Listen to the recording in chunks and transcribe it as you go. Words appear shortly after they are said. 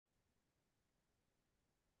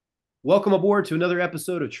Welcome aboard to another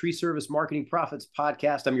episode of Tree Service Marketing Profits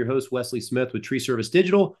Podcast. I'm your host, Wesley Smith with Tree Service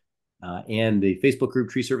Digital and the Facebook group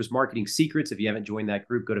Tree Service Marketing Secrets. If you haven't joined that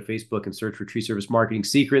group, go to Facebook and search for Tree Service Marketing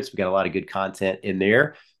Secrets. We've got a lot of good content in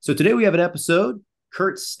there. So today we have an episode.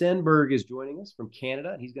 Kurt Stenberg is joining us from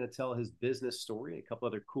Canada. He's going to tell his business story and a couple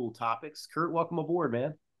other cool topics. Kurt, welcome aboard,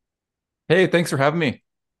 man. Hey, thanks for having me.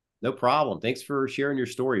 No problem. Thanks for sharing your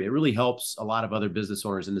story. It really helps a lot of other business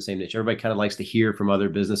owners in the same niche. Everybody kind of likes to hear from other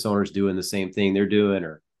business owners doing the same thing they're doing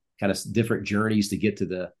or kind of different journeys to get to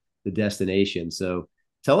the destination. So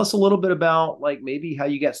tell us a little bit about like maybe how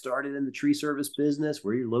you got started in the tree service business,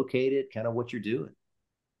 where you're located, kind of what you're doing.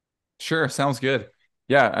 Sure, sounds good.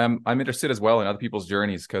 Yeah, I'm interested as well in other people's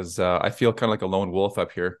journeys because I feel kind of like a lone wolf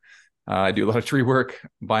up here. I do a lot of tree work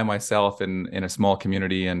by myself in a small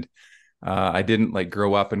community, and I didn't like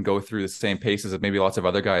grow up and go through the same paces as maybe lots of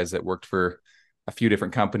other guys that worked for a few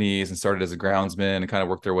different companies and started as a groundsman and kind of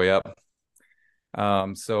worked their way up.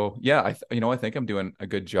 So yeah, I think I'm doing a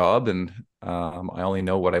good job, and I only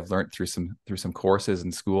know what I've learned through some courses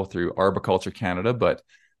in school through Arboriculture Canada, but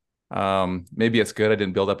maybe it's good I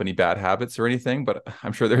didn't build up any bad habits or anything, but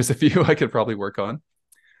I'm sure there's a few I could probably work on.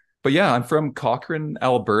 But yeah, I'm from Cochrane,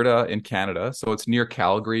 Alberta in Canada, so it's near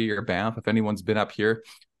Calgary or Banff if anyone's been up here.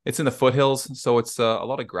 It's in the foothills, so it's a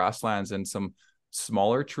lot of grasslands and some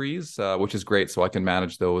smaller trees, which is great. So I can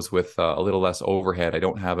manage those with a little less overhead. I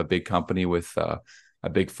don't have a big company with a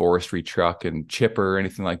big forestry truck and chipper or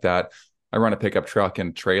anything like that. I run a pickup truck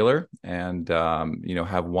and trailer, and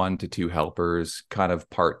have 1 to 2 helpers, kind of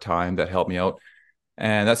part time, that help me out,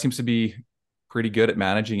 and that seems to be pretty good at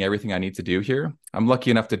managing everything I need to do here. I'm lucky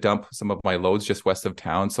enough to dump some of my loads just west of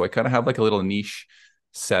town, so I kind of have like a little niche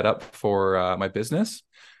setup for my business.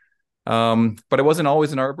 But I wasn't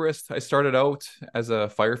always an arborist. I started out as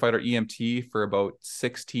a firefighter EMT for about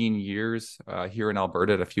 16 years here in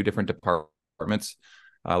Alberta at a few different departments.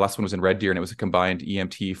 Last one was in Red Deer, and it was a combined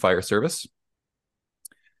EMT fire service.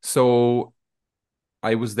 So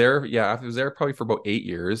I was there. Yeah, I was there probably for about 8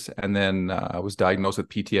 years, and then I was diagnosed with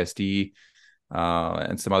PTSD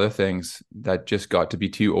and some other things that just got to be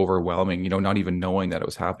too overwhelming. Not even knowing that it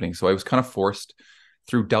was happening. So I was kind of forced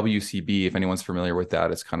through WCB. If anyone's familiar with that,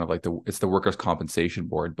 it's kind of like it's the Workers' Compensation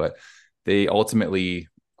Board, but they ultimately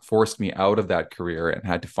forced me out of that career and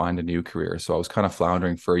had to find a new career. So I was kind of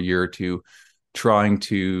floundering for a year or two, trying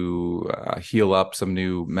to heal up some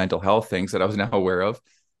new mental health things that I was now aware of,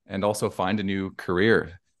 and also find a new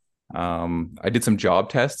career. I did some job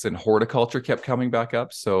tests, and horticulture kept coming back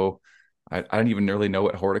up. So I didn't even really know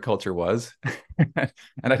what horticulture was. And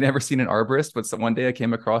I'd never seen an arborist, but one day I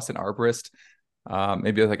came across an arborist,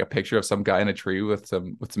 maybe like a picture of some guy in a tree with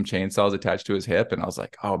some chainsaws attached to his hip. And I was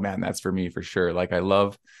like, oh man, that's for me for sure. Like I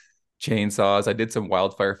love chainsaws. I did some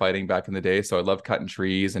wildfire fighting back in the day, so I loved cutting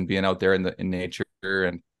trees and being out there in nature.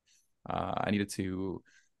 And I needed to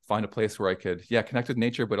find a place where I could, connect with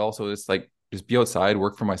nature, but also just be outside,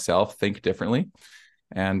 work for myself, think differently.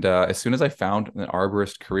 And as soon as I found an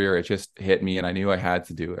arborist career, it just hit me, and I knew I had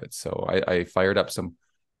to do it. So I fired up some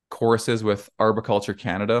courses with Arboriculture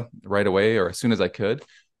Canada right away, or as soon as I could,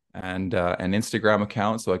 and an Instagram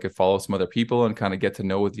account so I could follow some other people and kind of get to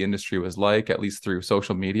know what the industry was like, at least through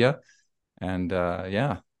social media. And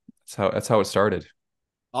that's how it started.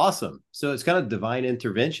 Awesome. So it's kind of divine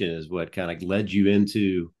intervention is what kind of led you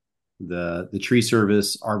into the tree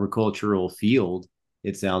service arboricultural field.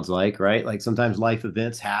 It sounds like, right? Like sometimes life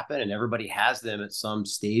events happen and everybody has them at some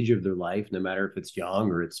stage of their life, no matter if it's young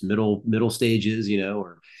or it's middle stages,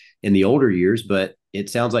 or in the older years. But it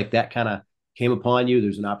sounds like that kind of came upon you.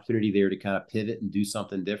 There's an opportunity there to kind of pivot and do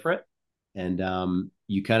something different. And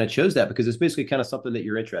you kind of chose that because it's basically kind of something that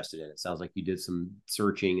you're interested in. It sounds like you did some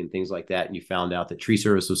searching and things like that, and you found out that tree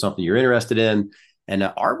service was something you're interested in. And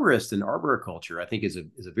arborist and arboriculture, I think, is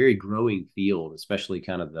a very growing field, especially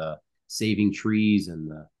kind of the saving trees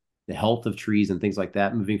and the health of trees and things like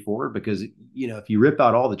that moving forward. Because if you rip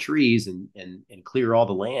out all the trees and clear all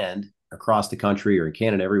the land across the country or in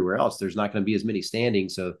Canada, everywhere else, there's not going to be as many standing.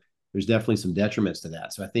 So there's definitely some detriments to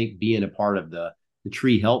that. So I think being a part of the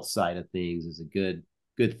tree health side of things is a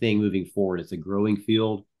good thing moving forward. It's a growing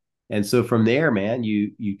field. And so from there, man,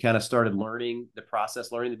 you kind of started learning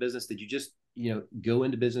the business. Did you just, go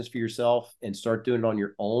into business for yourself and start doing it on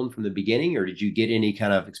your own from the beginning? Or did you get any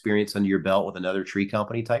kind of experience under your belt with another tree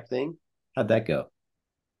company type thing? How'd that go?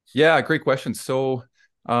 Yeah, great question. So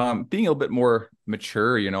being a little bit more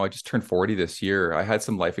mature, I just turned 40 this year. I had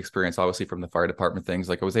some life experience, obviously, from the fire department things.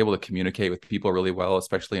 Like I was able to communicate with people really well,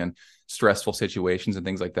 especially in stressful situations and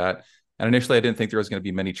things like that. And initially, I didn't think there was going to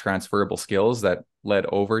be many transferable skills that led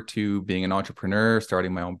over to being an entrepreneur,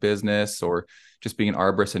 starting my own business, or just being an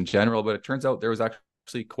arborist in general. But it turns out there was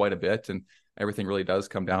actually quite a bit, and everything really does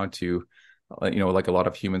come down to, like a lot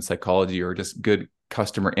of human psychology or just good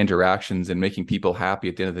customer interactions and making people happy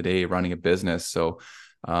at the end of the day, running a business. So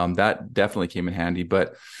that definitely came in handy.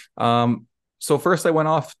 But so first I went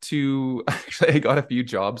off to actually I got a few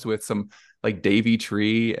jobs with some like Davy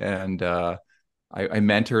Tree and I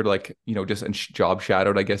mentored like, just job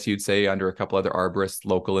shadowed, I guess you'd say, under a couple other arborists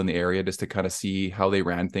local in the area just to kind of see how they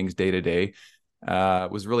ran things day to day.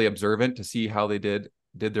 Was really observant to see how they did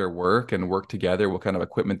their work and work together, what kind of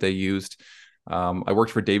equipment they used. I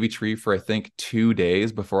worked for Davy Tree for I think 2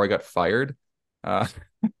 days before I got fired. Uh,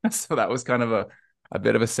 so that was kind of a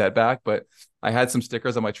bit of a setback, but I had some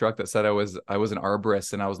stickers on my truck that said I was an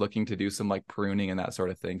arborist and I was looking to do some like pruning and that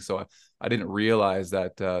sort of thing. So I didn't realize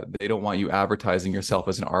that they don't want you advertising yourself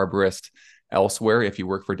as an arborist elsewhere if you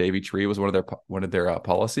work for Davy Tree. It was one of their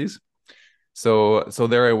policies. So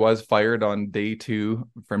there I was, fired on day 2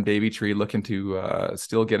 from Davy Tree, looking to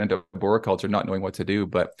still get into arboriculture, not knowing what to do.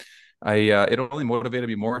 But it only motivated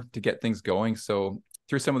me more to get things going. So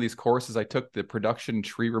through some of these courses, I took the production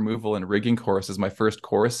tree removal and rigging course as my first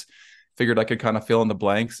course. Figured I could kind of fill in the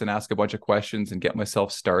blanks and ask a bunch of questions and get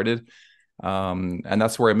myself started. And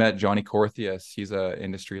that's where I met Johnny Corthias. He's an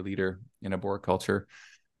industry leader in arboriculture.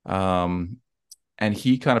 And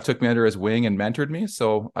he kind of took me under his wing and mentored me.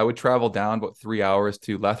 So I would travel down about 3 hours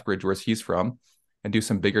to Lethbridge, where he's from, and do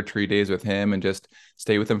some bigger tree days with him and just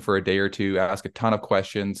stay with him for a day or two, ask a ton of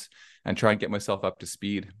questions, and try and get myself up to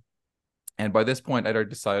speed. And by this point, I'd already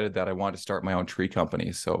decided that I wanted to start my own tree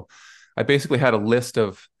company. So I basically had a list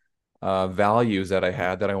of values that I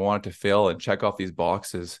had that I wanted to fill and check off these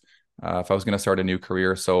boxes if I was going to start a new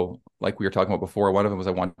career. So like we were talking about before, one of them was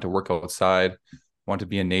I wanted to work outside, want to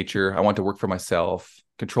be in nature. I want to work for myself,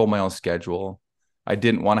 control my own schedule. I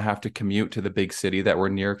didn't want to have to commute to the big city that we're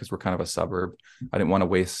near because we're kind of a suburb. I didn't want to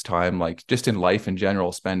waste time, like just in life in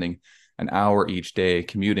general, spending an hour each day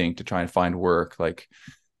commuting to try and find work. Like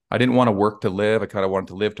I didn't want to work to live. I kind of wanted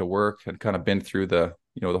to live to work, and kind of been through the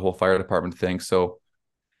whole fire department thing. So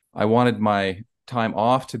I wanted my time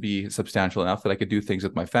off to be substantial enough that I could do things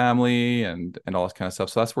with my family and all this kind of stuff.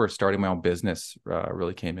 So that's where starting my own business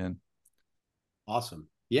really came in. Awesome.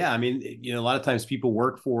 Yeah, I mean, a lot of times people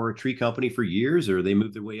work for a tree company for years, or they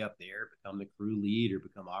move their way up there, become the crew lead, or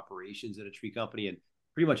become operations at a tree company, and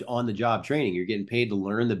pretty much on the job training. You're getting paid to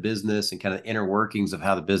learn the business and kind of inner workings of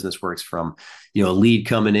how the business works, from a lead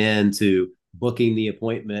coming in to booking the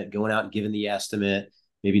appointment, going out and giving the estimate,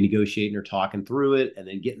 maybe negotiating or talking through it, and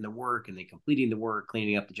then getting to work, and then completing the work,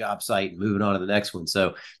 cleaning up the job site, and moving on to the next one.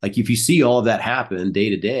 So, like, if you see all of that happen day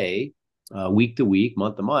to day, week to week,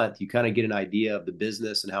 month to month, you kind of get an idea of the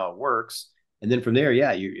business and how it works. And then from there,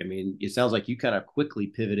 yeah, it sounds like you kind of quickly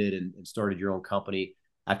pivoted and started your own company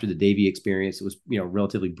after the Davy experience. It was,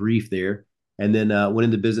 relatively brief there. And then went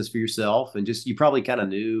into business for yourself, and just, you probably kind of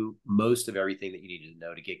knew most of everything that you needed to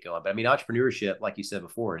know to get going. But I mean, entrepreneurship, like you said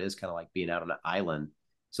before, it is kind of like being out on an island.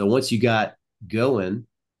 So once you got going,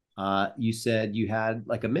 you said you had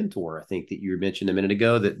like a mentor, I think, that you mentioned a minute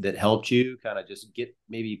ago, that helped you kind of just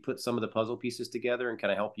maybe put some of the puzzle pieces together and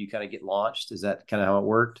kind of help you kind of get launched. Is that kind of how it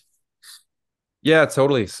worked? Yeah,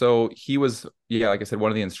 totally. So he was, yeah, like I said,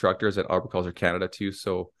 one of the instructors at Arboriculture Canada too.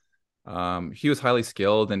 So he was highly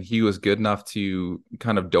skilled, and he was good enough to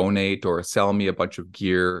kind of donate or sell me a bunch of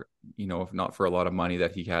gear, if not for a lot of money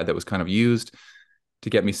that he had that was kind of used to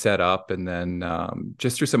get me set up. And then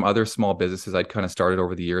just through some other small businesses I'd kind of started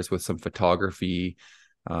over the years with some photography.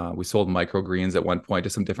 We sold microgreens at one point,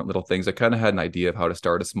 just some different little things. I kind of had an idea of how to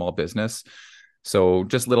start a small business. So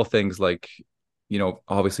just little things like,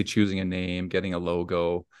 obviously choosing a name, getting a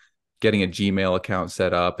logo, getting a Gmail account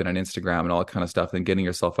set up and an Instagram and all that kind of stuff, and getting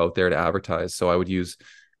yourself out there to advertise. So I would use,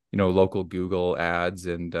 local Google ads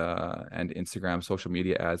and Instagram social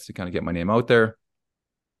media ads to kind of get my name out there.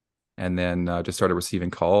 And then just started receiving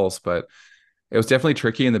calls. But it was definitely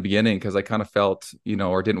tricky in the beginning because I kind of felt,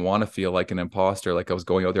 or didn't want to feel like an imposter, like I was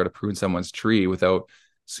going out there to prune someone's tree without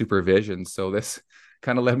supervision. So this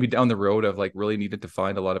kind of led me down the road of like really needed to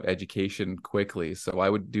find a lot of education quickly. So I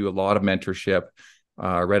would do a lot of mentorship,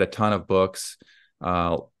 read a ton of books,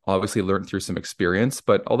 obviously learned through some experience.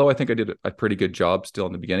 But although I think I did a pretty good job still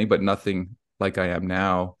in the beginning, but nothing like I am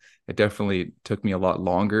now, it definitely took me a lot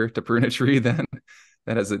longer to prune a tree than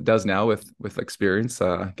as it does now with experience.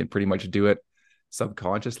 I can pretty much do it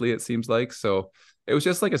subconsciously, it seems like. So it was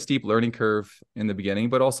just like a steep learning curve in the beginning,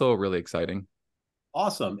 but also really exciting.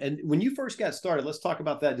 Awesome. And when you first got started, let's talk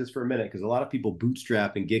about that just for a minute, because a lot of people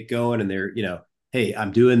bootstrap and get going, and they're, hey,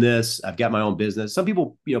 I'm doing this. I've got my own business. Some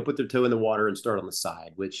people, put their toe in the water and start on the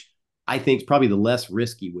side, which I think is probably the less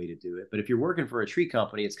risky way to do it. But if you're working for a tree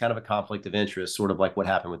company, it's kind of a conflict of interest, sort of like what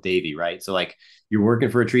happened with Davey, right? So like you're working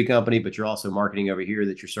for a tree company, but you're also marketing over here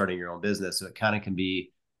that you're starting your own business. So it kind of can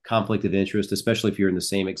be conflict of interest, especially if you're in the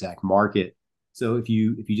same exact market. So if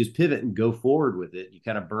you just pivot and go forward with it, you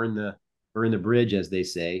kind of burn the bridge, as they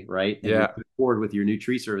say, right? And move Yeah. forward with your new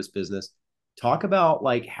tree service business. Talk about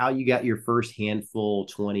like how you got your first handful,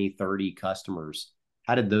 20, 30 customers.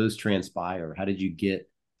 How did those transpire? How did you get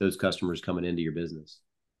those customers coming into your business?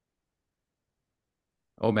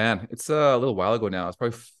 Oh man, it's a little while ago now. It's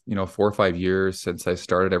probably 4 or 5 years since I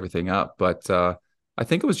started everything up, but I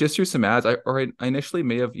think it was just through some ads. I initially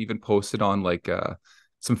may have even posted on like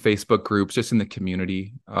some Facebook groups just in the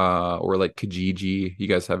community, or like Kijiji. You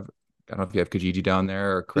guys have, I don't know if you have Kijiji down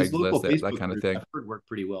there or These Craigslist, local that Facebook kind of groups thing. I've heard work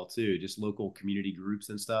pretty well too. Just local community groups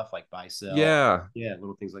and stuff like buy sell. Yeah, Yeah,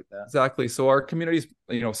 little things like that. exactly. So our community's,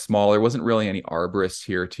 small. There wasn't really any arborists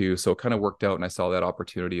here too. So it kind of worked out and I saw that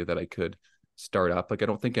opportunity that I could start up. Like I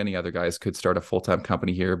don't think any other guys could start a full-time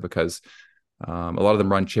company here because a lot of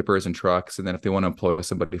them run chippers and trucks. And then if they want to employ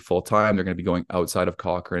somebody full-time, they're going to be going outside of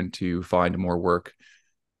Cochrane to find more work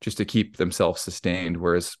just to keep themselves sustained.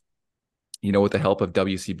 Whereas, with the help of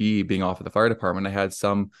WCB being off of the fire department, I had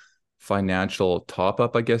some financial top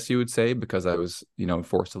up, I guess you would say, because I was,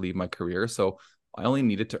 forced to leave my career. So I only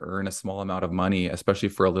needed to earn a small amount of money, especially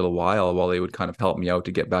for a little while they would kind of help me out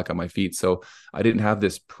to get back on my feet. So I didn't have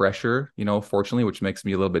this pressure, fortunately, which makes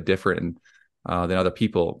me a little bit different than other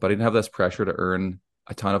people, but I didn't have this pressure to earn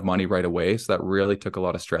a ton of money right away. So that really took a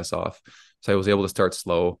lot of stress off. So I was able to start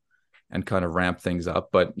slow and kind of ramp things up.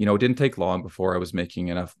 But, it didn't take long before I was making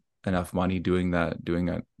enough money doing that, being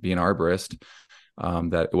an arborist,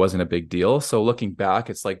 that it wasn't a big deal. So looking back,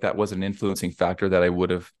 it's like that was an influencing factor that I would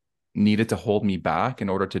have needed to hold me back in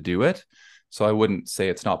order to do it. So I wouldn't say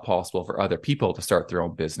it's not possible for other people to start their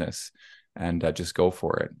own business and just go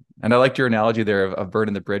for it. And I liked your analogy there of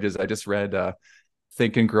burning the bridges. I just read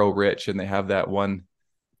Think and Grow Rich, and they have that one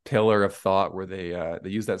pillar of thought where they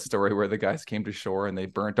use that story where the guys came to shore and they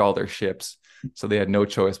burnt all their ships, so they had no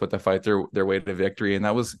choice but to fight their way to victory. And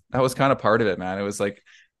that was kind of part of it, man. It was like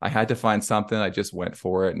I had to find something. I just went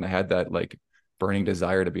for it, and I had that like burning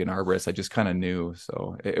desire to be an arborist. I just kind of knew,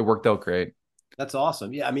 so it worked out great. That's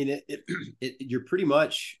awesome. Yeah, I mean, you're pretty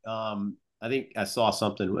much. I think I saw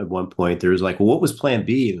something at one point. There was like, well, what was Plan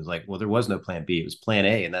B? And it was like, well, there was no Plan B. It was Plan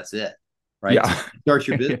A, and that's it, right? So Yeah. you start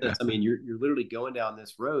your business. Yeah. I mean, you're literally going down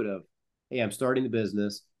this road of, hey, I'm starting the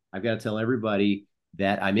business. I've got to tell everybody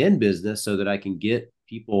that I'm in business so that I can get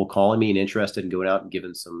people calling me and interested in going out and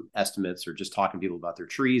giving some estimates or just talking to people about their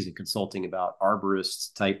trees and consulting about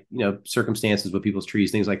arborist type, circumstances with people's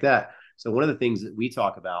trees, things like that. So one of the things that we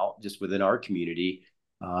talk about just within our community,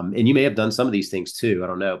 and you may have done some of these things too, I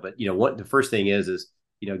don't know, but what the first thing is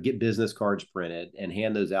get business cards printed and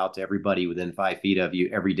hand those out to everybody within 5 feet of you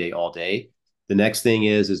every day, all day. The next thing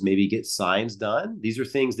is maybe get signs done. These are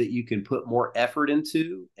things that you can put more effort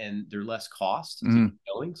into and they're less cost to Mm,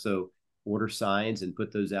 get going. So order signs and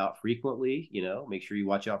put those out frequently, make sure you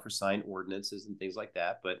watch out for sign ordinances and things like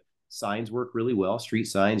that. But signs work really well, street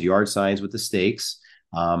signs, yard signs with the stakes.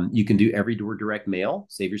 You can do every door direct mail,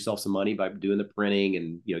 save yourself some money by doing the printing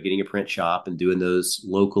and getting a print shop and doing those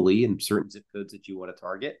locally in certain zip codes that you want to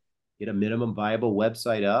target. Get a minimum viable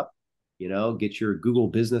website up, get your Google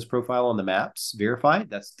business profile on the maps verified.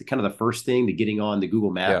 That's kind of the first thing to getting on the Google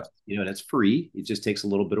yeah. Maps, and it's free. It just takes a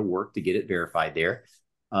little bit of work to get it verified there.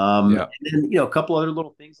 Yeah. And then, a couple other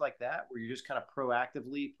little things like that where you're just kind of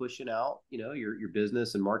proactively pushing out, your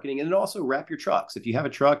business and marketing, and then also wrap your trucks. If you have a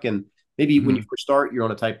truck and maybe when you Mhm. first start, you're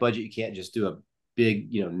on a tight budget, you can't just do a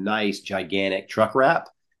big, nice, gigantic truck wrap,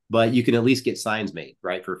 but you can at least get signs made,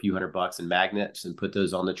 right, for a few $100 and magnets and put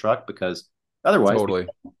those on the truck because otherwise, Totally.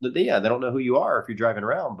 yeah, they don't know who you are if you're driving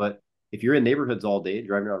around. But if you're in neighborhoods all day,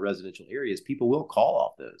 driving around residential areas, people will call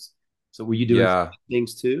off those. So were you doing Yeah.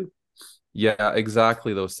 things too? Yeah,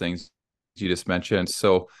 exactly those things you just mentioned.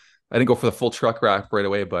 So I didn't go for the full truck wrap right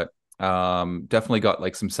away, but definitely got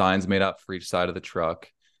like some signs made up for each side of the truck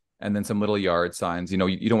and then some little yard signs. You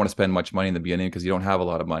don't want to spend much money in the beginning because you don't have a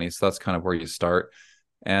lot of money. So that's kind of where you start.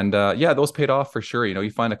 And yeah, those paid off for sure.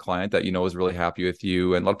 You find a client that is really happy with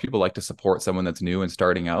you. And a lot of people like to support someone that's new and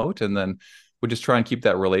starting out. And then we just try and keep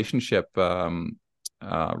that relationship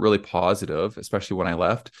really positive, especially when I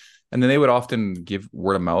left. And then they would often give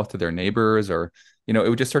word of mouth to their neighbors, or it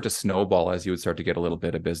would just start to snowball as you would start to get a little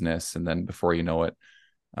bit of business, and then before you know it,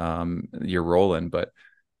 you're rolling. But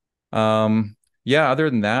Yeah, other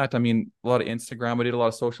than that, I mean, a lot of Instagram. I did a lot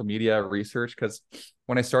of social media research because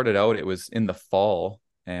when I started out, it was in the fall,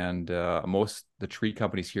 and most the tree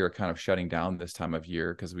companies here are kind of shutting down this time of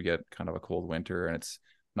year because we get kind of a cold winter and it's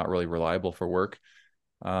not really reliable for work.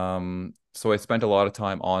 So I spent a lot of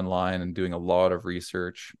time online and doing a lot of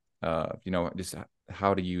research, just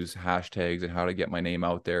how to use hashtags and how to get my name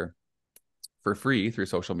out there for free through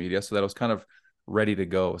social media so that I was kind of ready to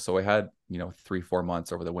go. So I had, 3, 4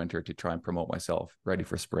 months over the winter to try and promote myself ready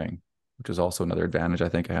for spring, which was also another advantage I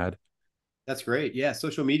think I had. That's great. Yeah,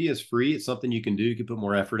 social media is free. It's something you can do. You can put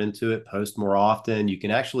more effort into it, post more often. You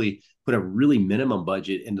can actually put a really minimum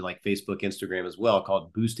budget into like Facebook, Instagram as well,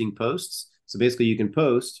 called boosting posts. So basically, you can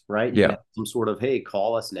post, right? You can Yeah. have some sort of, hey,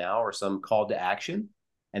 call us now or some call to action.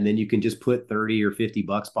 And then you can just put 30 or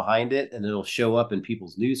 $50 behind it, and it'll show up in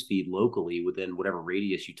people's news feed locally within whatever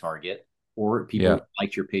radius you target, or people Yeah. who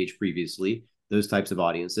liked your page previously, those types of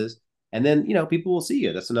audiences. And then, people will see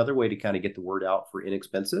you. That's another way to kind of get the word out for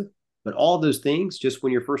inexpensive. But all those things, just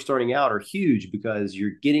when you're first starting out, are huge because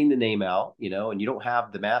you're getting the name out, and you don't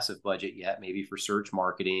have the massive budget yet, maybe for search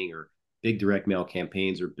marketing or big direct mail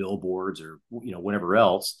campaigns or billboards or whatever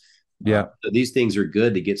else. Yeah. So these things are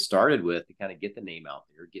good to get started with to kind of get the name out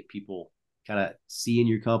there, get people kind of seeing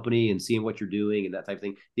your company and seeing what you're doing and that type of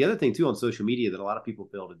thing. The other thing too on social media that a lot of people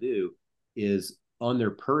fail to do is on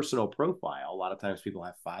their personal profile. A lot of times people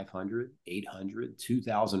have 500, 800,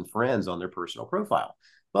 2,000 friends on their personal profile.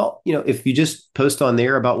 Well, if you just post on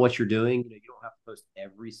there about what you're doing, you don't have to post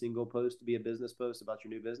every single post to be a business post about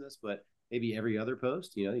your new business, but maybe every other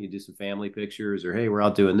post, you do some family pictures or, hey, we're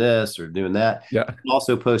out doing this or doing that. Yeah. You can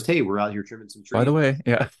also post, hey, we're out here trimming some By trees. the way,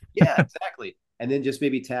 yeah. Yeah, exactly. And then just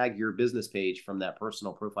maybe tag your business page from that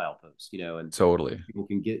personal profile post, and Totally. people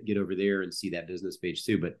can get over there and see that business page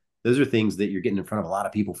too. But those are things that you're getting in front of a lot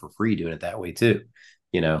of people for free doing it that way too,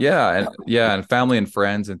 you know. Yeah, and family and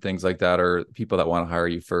friends and things like that are people that want to hire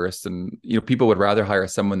you first. And people would rather hire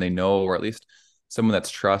someone they know or at least someone that's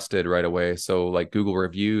trusted right away. So like Google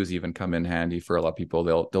reviews even come in handy for a lot of people.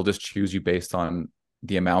 They'll just choose you based on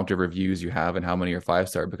the amount of reviews you have and how many are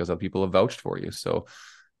 5-star because other people have vouched for you. So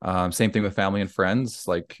same thing with family and friends.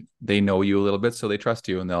 Like they know you a little bit, so they trust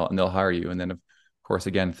you and they'll hire you. And then of course,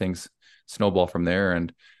 again, things snowball from there.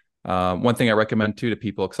 And one thing I recommend too to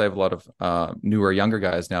people, because I have a lot of newer, younger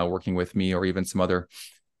guys now working with me, or even some other,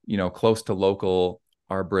 close to local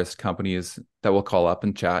arborist companies that will call up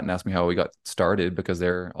and chat and ask me how we got started because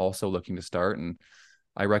they're also looking to start. And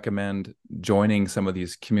I recommend joining some of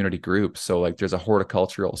these community groups. So like there's a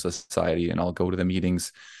horticultural society, and I'll go to the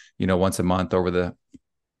meetings, once a month over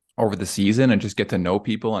the season and just get to know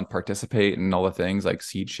people and participate in all the things like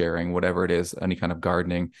seed sharing, whatever it is, any kind of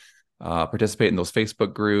gardening. Participate in those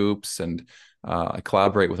Facebook groups, and I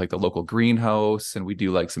collaborate with like the local greenhouse, and we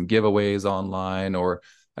do like some giveaways online, or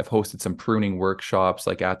I've hosted some pruning workshops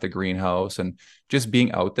like at the greenhouse. And just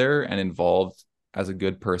being out there and involved as a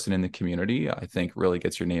good person in the community, I think really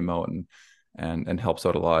gets your name out and helps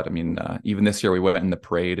out a lot. I mean, even this year we went in the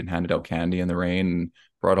parade and handed out candy in the rain and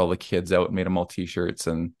brought all the kids out and made them all t-shirts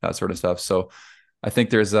and that sort of stuff. So I think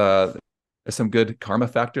there's some good karma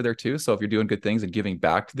factor there too. So if you're doing good things and giving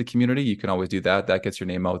back to the community, you can always do that. That gets your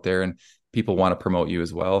name out there and people want to promote you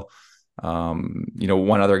as well.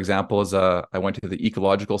 One other example is I went to the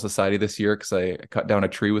Ecological Society this year because I cut down a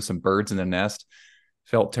tree with some birds in the nest.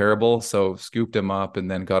 Felt terrible. So scooped them up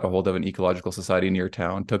and then got a hold of an ecological society near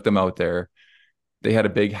town, took them out there. They had a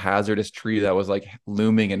big hazardous tree that was like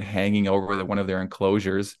looming and hanging over one of their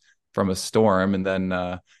enclosures from a storm. And then,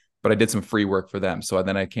 but I did some free work for them. So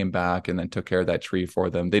then I came back and then took care of that tree for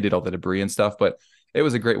them. They did all the debris and stuff, but it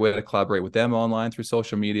was a great way to collaborate with them online through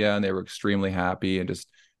social media. And they were extremely happy and just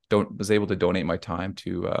was able to donate my time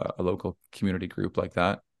to a local community group like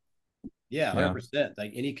that. Yeah, Yeah. 100%.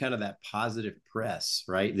 Like any kind of that positive press,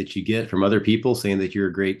 right, that you get from other people saying that you're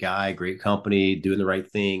a great guy, great company, doing the right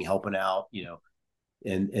thing, helping out,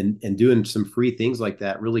 and doing some free things like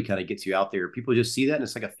that really kind of gets you out there. People just see that and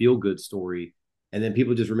it's like a feel good story. And then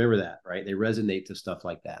people just remember that, right? They resonate to stuff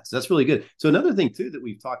like that. So that's really good. So another thing too that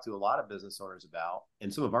we've talked to a lot of business owners about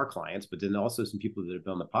and some of our clients, but then also some people that have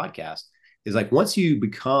been on the podcast is like once you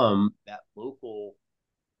become that local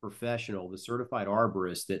professional, the certified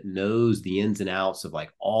arborist that knows the ins and outs of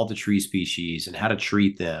like all the tree species and how to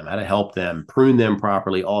treat them, how to help them, prune them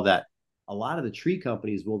properly, all that. A lot of the tree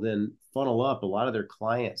companies will then funnel up a lot of their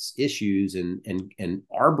clients' issues and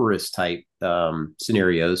arborist type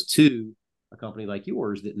scenarios to a company like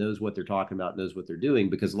yours that knows what they're talking about, knows what they're doing.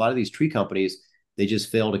 Because a lot of these tree companies, they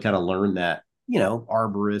just fail to kind of learn that,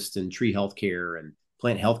 arborist and tree healthcare and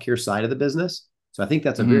plant healthcare side of the business. So I think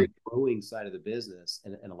that's a very Hmm. growing side of the business.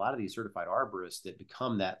 And a lot of these certified arborists that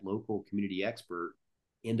become that local community expert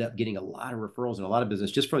end up getting a lot of referrals and a lot of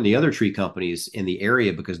business just from the other tree companies in the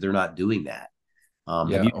area because they're not doing that. Have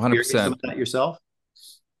Yeah, you experienced some 100%. of that yourself?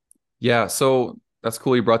 Yeah, so that's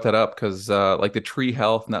cool you brought that up because like the tree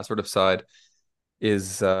health and that sort of side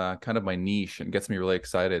is kind of my niche and gets me really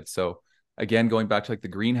excited. So again, going back to like the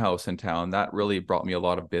greenhouse in town, that really brought me a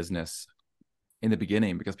lot of business in the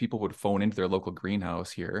beginning because people would phone into their local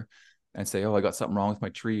greenhouse here and say, "Oh, I got something wrong with my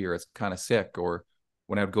tree, or it's kind of sick." Or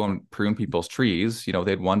when I would go and prune people's trees,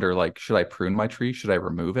 they'd wonder like, "Should I prune my tree? Should I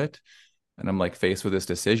remove it?" And I'm like faced with this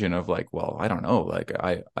decision of like, well, I don't know. Like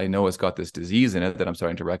I know it's got this disease in it that I'm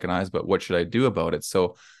starting to recognize, but what should I do about it?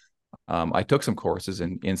 So I took some courses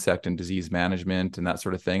in insect and disease management and that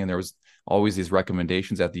sort of thing. And there was always these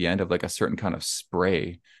recommendations at the end of like a certain kind of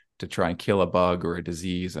spray to try and kill a bug or a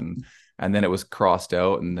disease. And then it was crossed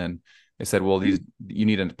out. And then they said, well, these you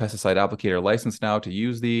need a pesticide applicator license now to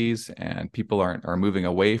use these. And people are moving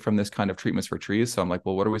away from this kind of treatments for trees. So I'm like,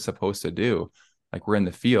 well, what are we supposed to do? Like we're in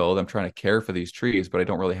the field, I'm trying to care for these trees, but I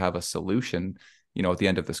don't really have a solution, at the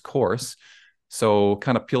end of this course. So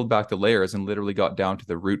kind of peeled back the layers and literally got down to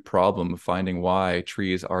the root problem of finding why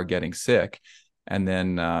trees are getting sick. And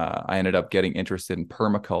then I ended up getting interested in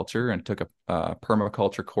permaculture and took a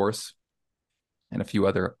permaculture course and a few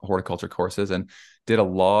other horticulture courses and did a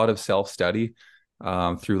lot of self-study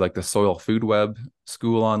through like the soil food web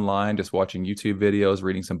school online, just watching YouTube videos,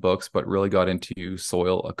 reading some books, but really got into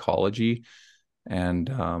soil ecology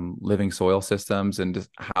and living soil systems and just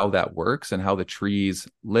how that works and how the trees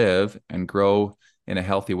live and grow in a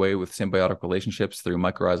healthy way with symbiotic relationships through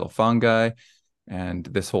mycorrhizal fungi and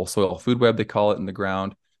this whole soil food web, they call it, in the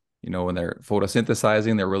ground. When they're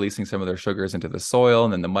photosynthesizing, they're releasing some of their sugars into the soil,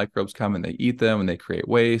 and then the microbes come and they eat them and they create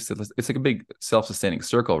waste. It's like a big self-sustaining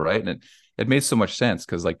circle, right? And it made so much sense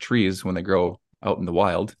because like trees, when they grow out in the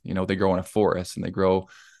wild, they grow in a forest and they grow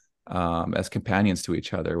as companions to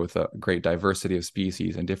each other with a great diversity of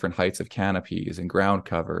species and different heights of canopies and ground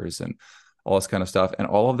covers and all this kind of stuff. And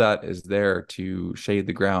all of that is there to shade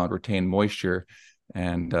the ground, retain moisture,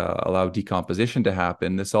 and allow decomposition to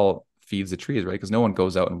happen. This all feeds the trees, right? Because no one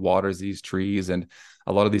goes out and waters these trees. And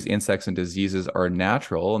a lot of these insects and diseases are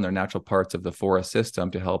natural and they're natural parts of the forest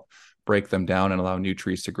system to help break them down and allow new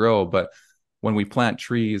trees to grow. But when we plant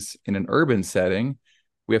trees in an urban setting,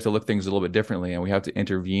 we have to look things a little bit differently and we have to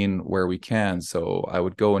intervene where we can. So I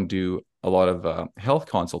would go and do a lot of health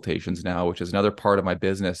consultations now, which is another part of my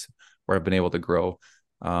business where I've been able to grow.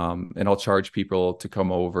 And I'll charge people to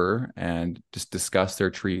come over and just discuss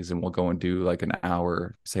their trees. And we'll go and do like an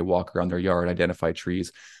hour, say, walk around their yard, identify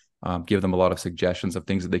trees, give them a lot of suggestions of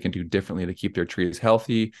things that they can do differently to keep their trees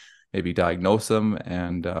healthy, maybe diagnose them.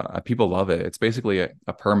 And people love it. It's basically a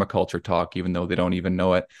permaculture talk, even though they don't even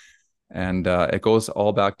know it. And it goes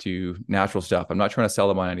all back to natural stuff. I'm not trying to sell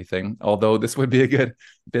them on anything, although this would be a good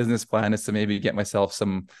business plan is to maybe get myself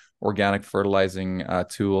some organic fertilizing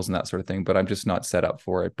tools and that sort of thing, but I'm just not set up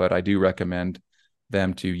for it. But I do recommend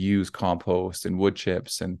them to use compost and wood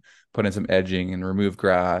chips and put in some edging and remove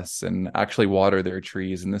grass and actually water their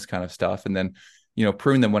trees and this kind of stuff. And then,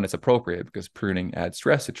 prune them when it's appropriate because pruning adds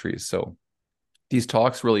stress to trees. So these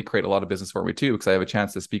talks really create a lot of business for me too, because I have a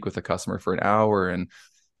chance to speak with a customer for an hour and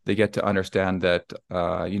they get to understand that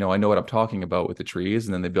I know what I'm talking about with the trees,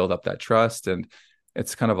 and then they build up that trust, and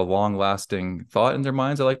it's kind of a long lasting thought in their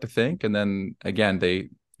minds, I like to think. And then again, there's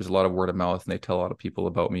a lot of word of mouth and they tell a lot of people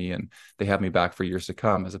about me and they have me back for years to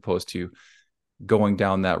come, as opposed to going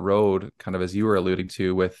down that road, kind of as you were alluding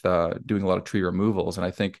to, with doing a lot of tree removals. And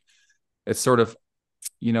I think it's sort of,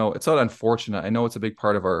 it's not unfortunate. I know it's a big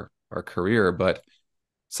part of our career, but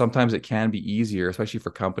sometimes it can be easier, especially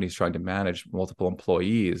for companies trying to manage multiple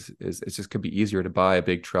employees, is it just could be easier to buy a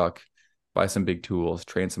big truck, buy some big tools,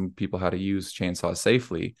 train some people how to use chainsaws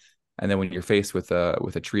safely. And then when you're faced with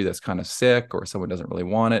a tree that's kind of sick or someone doesn't really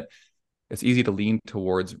want it, it's easy to lean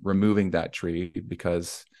towards removing that tree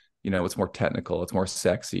because it's more technical, it's more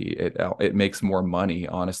sexy, it makes more money,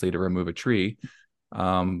 honestly, to remove a tree.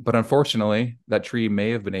 But unfortunately, that tree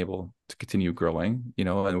may have been able to continue growing,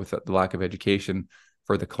 and with the lack of education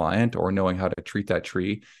for the client or knowing how to treat that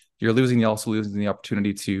tree, you're also losing the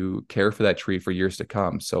opportunity to care for that tree for years to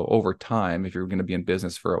come. So over time, if you're going to be in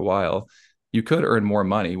business for a while, you could earn more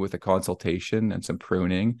money with a consultation and some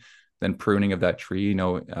pruning than pruning of that tree.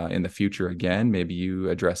 In the future, again, maybe you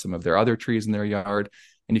address some of their other trees in their yard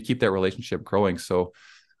and you keep that relationship growing. So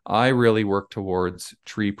I really work towards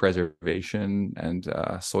tree preservation and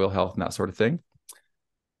soil health and that sort of thing.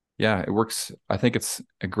 Yeah, it works. I think it's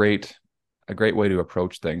a great a great way to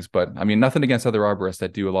approach things. But I mean, nothing against other arborists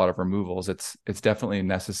that do a lot of removals. It's definitely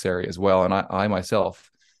necessary as well. And I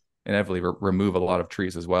myself inevitably remove a lot of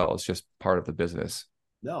trees as well. It's just part of the business.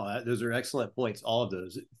 No, those are excellent points. All of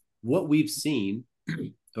those. What we've seen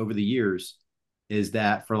over the years is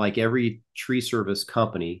that for like every tree service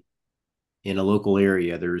company in a local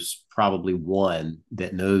area, there's probably one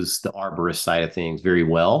that knows the arborist side of things very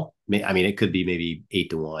well. I mean, it could be maybe 8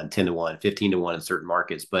 to 1, 10 to 1, 15 to 1 in certain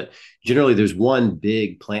markets, but generally there's one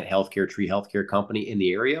big plant healthcare, tree healthcare company in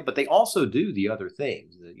the area, but they also do the other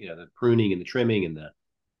things, the pruning and the trimming and the,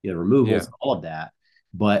 removals, Yeah. and all of that.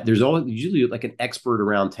 But there's always usually like an expert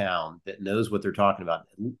around town that knows what they're talking about.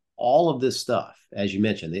 All of this stuff, as you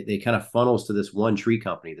mentioned, they kind of funnels to this one tree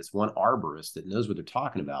company, this one arborist that knows what they're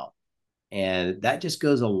talking about, and that just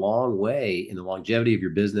goes a long way in the longevity of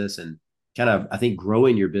your business and kind of, I think,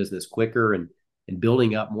 growing your business quicker and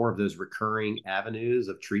building up more of those recurring avenues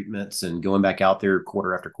of treatments and going back out there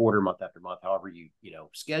quarter after quarter, month after month, however you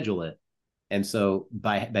schedule it. And so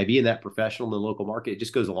by being that professional in the local market, it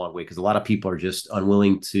just goes a long way because a lot of people are just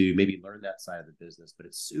unwilling to maybe learn that side of the business, but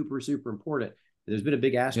it's super, super important. And there's been a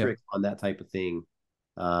big Yeah. asterisk on that type of thing,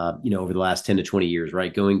 over the last 10 to 20 years,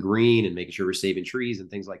 right? Going green and making sure we're saving trees and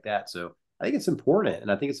things like that. So I think it's important. And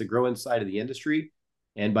I think it's a growing side of the industry.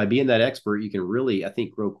 And by being that expert, you can really, I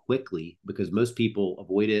think, grow quickly because most people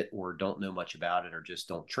avoid it or don't know much about it or just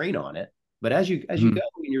don't train on it. But as you go Mhm.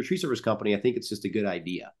 in your tree service company, I think it's just a good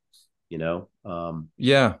idea, you know.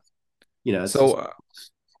 Yeah. It's So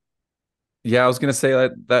just yeah, I was gonna say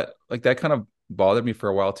that kind of bothered me for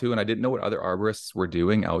a while too, and I didn't know what other arborists were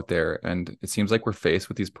doing out there. And it seems like we're faced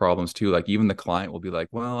with these problems too. Like even the client will be like,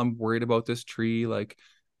 "Well, I'm worried about this tree. Like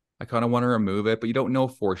I kind of want to remove it, but you don't know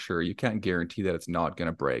for sure. You can't guarantee that it's not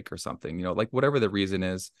gonna break or something. Like whatever the reason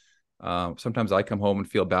is. Sometimes I come home and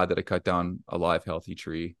feel bad that I cut down a live, healthy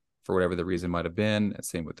tree for whatever the reason might have been.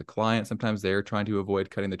 Same with the client. Sometimes they're trying to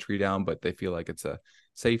avoid cutting the tree down, but they feel like it's a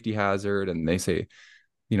safety hazard, and they say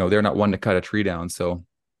they're not one to cut a tree down. So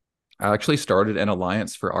I actually started an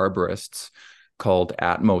alliance for arborists called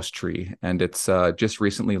Atmos Tree, and it's just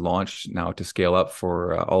recently launched now to scale up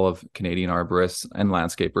for all of Canadian arborists and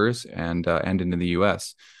landscapers, and into the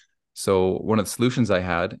U.S. So one of the solutions I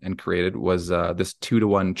had and created was this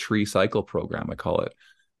 2-to-1 tree cycle program, I call it.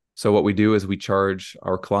 So what we do is we charge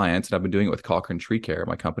our clients, and I've been doing it with Cochrane Tree Care,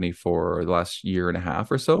 my company, for the last year and a half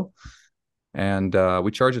or so. And we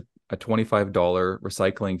charge a $25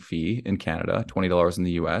 recycling fee in Canada, $20 in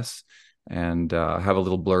the US, and have a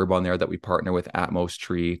little blurb on there that we partner with Atmos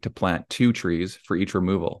Tree to plant 2 trees for each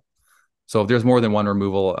removal. So if there's more than one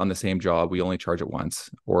removal on the same job, we only charge it once.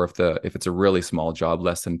 Or if it's a really small job,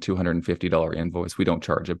 less than $250 invoice, we don't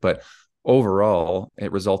charge it. But overall,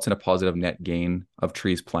 it results in a positive net gain of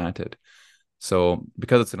trees planted. So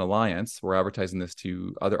because it's an alliance, we're advertising this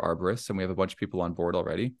to other arborists, and we have a bunch of people on board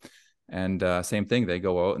already. And same thing, they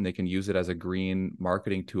go out and they can use it as a green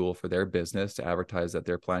marketing tool for their business to advertise that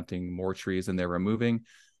they're planting more trees than they're removing.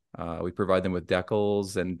 We provide them with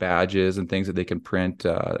decals and badges and things that they can print,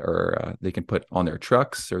 or they can put on their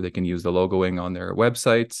trucks, or they can use the logoing on their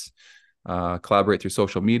websites, collaborate through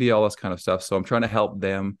social media, all this kind of stuff. So I'm trying to help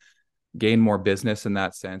them gain more business in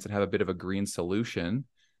that sense and have a bit of a green solution,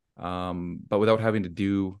 but without having to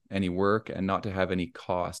do any work and not to have any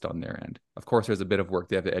cost on their end. Of course, there's a bit of work.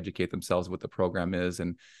 They have to educate themselves what the program is,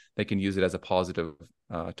 and they can use it as a positive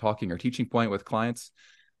talking or teaching point with clients.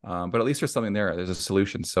 But at least there's something there. There's a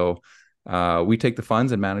solution. So we take the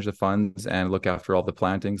funds and manage the funds and look after all the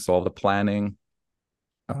planting, so all the planning,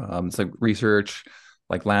 it's like research,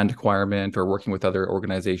 like land acquirement, or working with other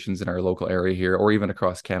organizations in our local area here, or even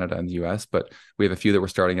across Canada and the US. But we have a few that we're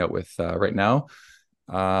starting out with right now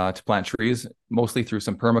to plant trees, mostly through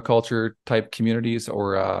some permaculture type communities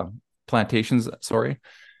or plantations, sorry.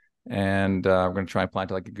 And we're going to try and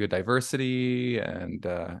plant like a good diversity and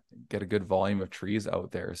get a good volume of trees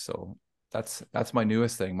out there. So that's my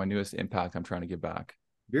newest thing, my newest impact I'm trying to give back.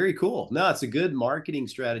 very cool. No, it's a good marketing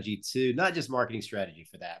strategy too. Not just marketing strategy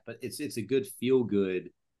for that, but it's a good feel good.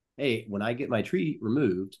 Hey, when I get my tree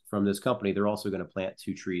removed from this company, they're also going to plant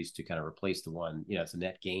 2 trees to kind of replace the one. It's a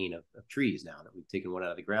net gain of trees now that we've taken one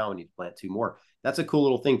out of the ground. We need to plant 2 more. That's a cool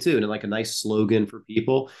little thing too, and like a nice slogan for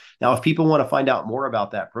people. Now, if people want to find out more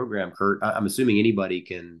about that program, Kurt, I'm assuming anybody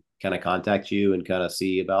can kind of contact you and kind of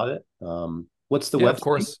see about it. What's the Yeah, of website?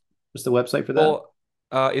 course. What's the website for that?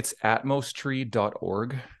 Well, it's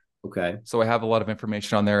atmostree.org. Okay. So I have a lot of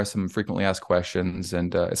information on there, some frequently asked questions,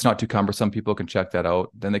 and it's not too cumbersome. People can check that out.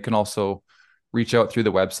 Then they can also reach out through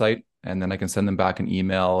the website, and then I can send them back an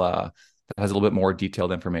email that has a little bit more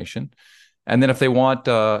detailed information. And then if they want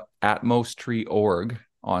Atmos Tree org,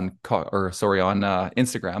 on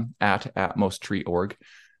Instagram at mosttreeorg.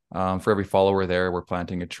 For every follower there, we're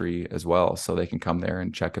planting a tree as well, so they can come there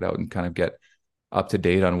and check it out and kind of get up to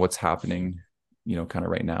date on what's happening, kind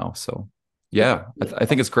of right now. So Okay. yeah, I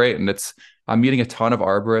think it's great, and I'm meeting a ton of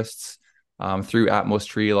arborists through Atmos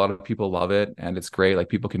Tree. A lot of people love it, and it's great. Like,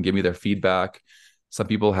 people can give me their feedback. Some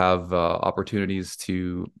people have opportunities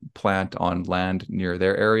to plant on land near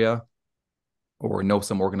their area, or know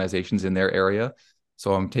some organizations in their area.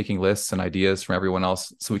 So I'm taking lists and ideas from everyone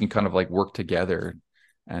else, so we can kind of like work together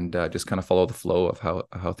and just kind of follow the flow of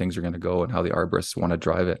how things are going to go and how the arborists want to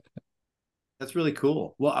drive it. That's really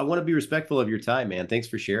cool. Well, I want to be respectful of your time, man. Thanks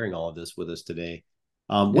for sharing all of this with us today.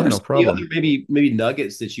 What Yeah, are no some of the other problem. maybe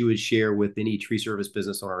nuggets that you would share with any tree service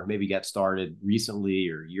business owner who maybe got started recently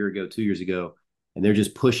or a year ago, 2 years ago, and they're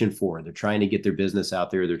just pushing forward. They're trying to get their business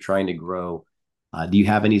out there. They're trying to grow. Do you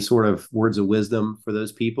have any sort of words of wisdom for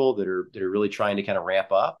those people that are really trying to kind of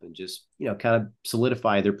ramp up and just kind of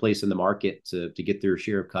solidify their place in the market to get their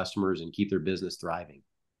share of customers and keep their business thriving?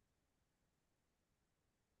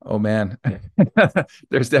 Oh man,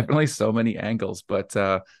 there's definitely so many angles, but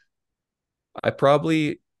I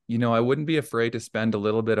probably, I wouldn't be afraid to spend a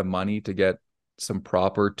little bit of money to get some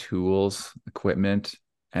proper tools, equipment,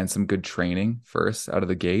 and some good training first out of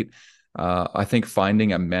the gate. I think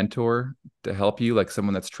finding a mentor to help you, like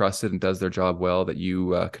someone that's trusted and does their job well, that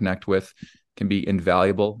you connect with, can be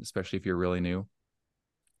invaluable, especially if you're really new.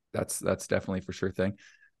 That's definitely for sure thing.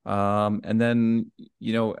 And then,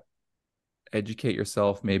 educate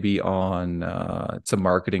yourself maybe on some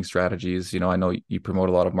marketing strategies. I know you promote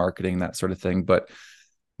a lot of marketing, that sort of thing, but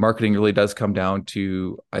marketing really does come down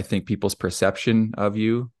to, I think, people's perception of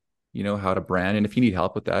you, how to brand. And if you need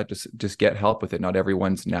help with that, just get help with it. Not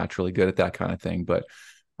everyone's naturally good at that kind of thing, but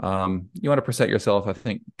you want to present yourself, I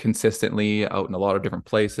think, consistently out in a lot of different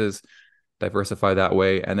places, diversify that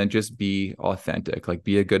way, and then just be authentic, like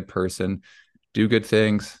be a good person, do good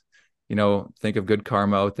things, think of good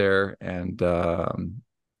karma out there. And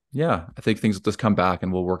yeah, I think things will just come back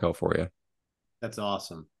and will work out for you. That's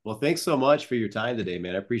awesome. Well, thanks so much for your time today,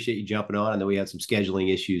 man. I appreciate you jumping on. I know we had some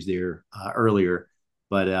scheduling issues there earlier,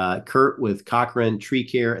 but Kurt with Cochrane Tree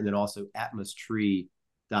Care and then also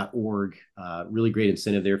atmostree.org, really great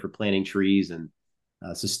incentive there for planting trees and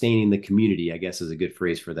sustaining the community, I guess is a good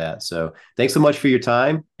phrase for that. So thanks so much for your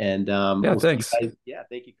time. And Yeah, we'll see you thanks. guys. Yeah,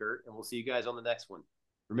 thank you, Kurt. And we'll see you guys on the next one.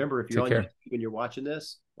 Remember, if you're Take on care. YouTube and you're watching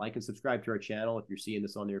this, like and subscribe to our channel. If you're seeing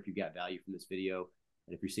this on there, if you got value from this video,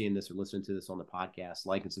 and if you're seeing this or listening to this on the podcast,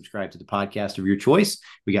 like and subscribe to the podcast of your choice.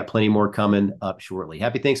 We got plenty more coming up shortly.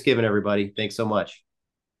 Happy Thanksgiving, everybody. Thanks so much.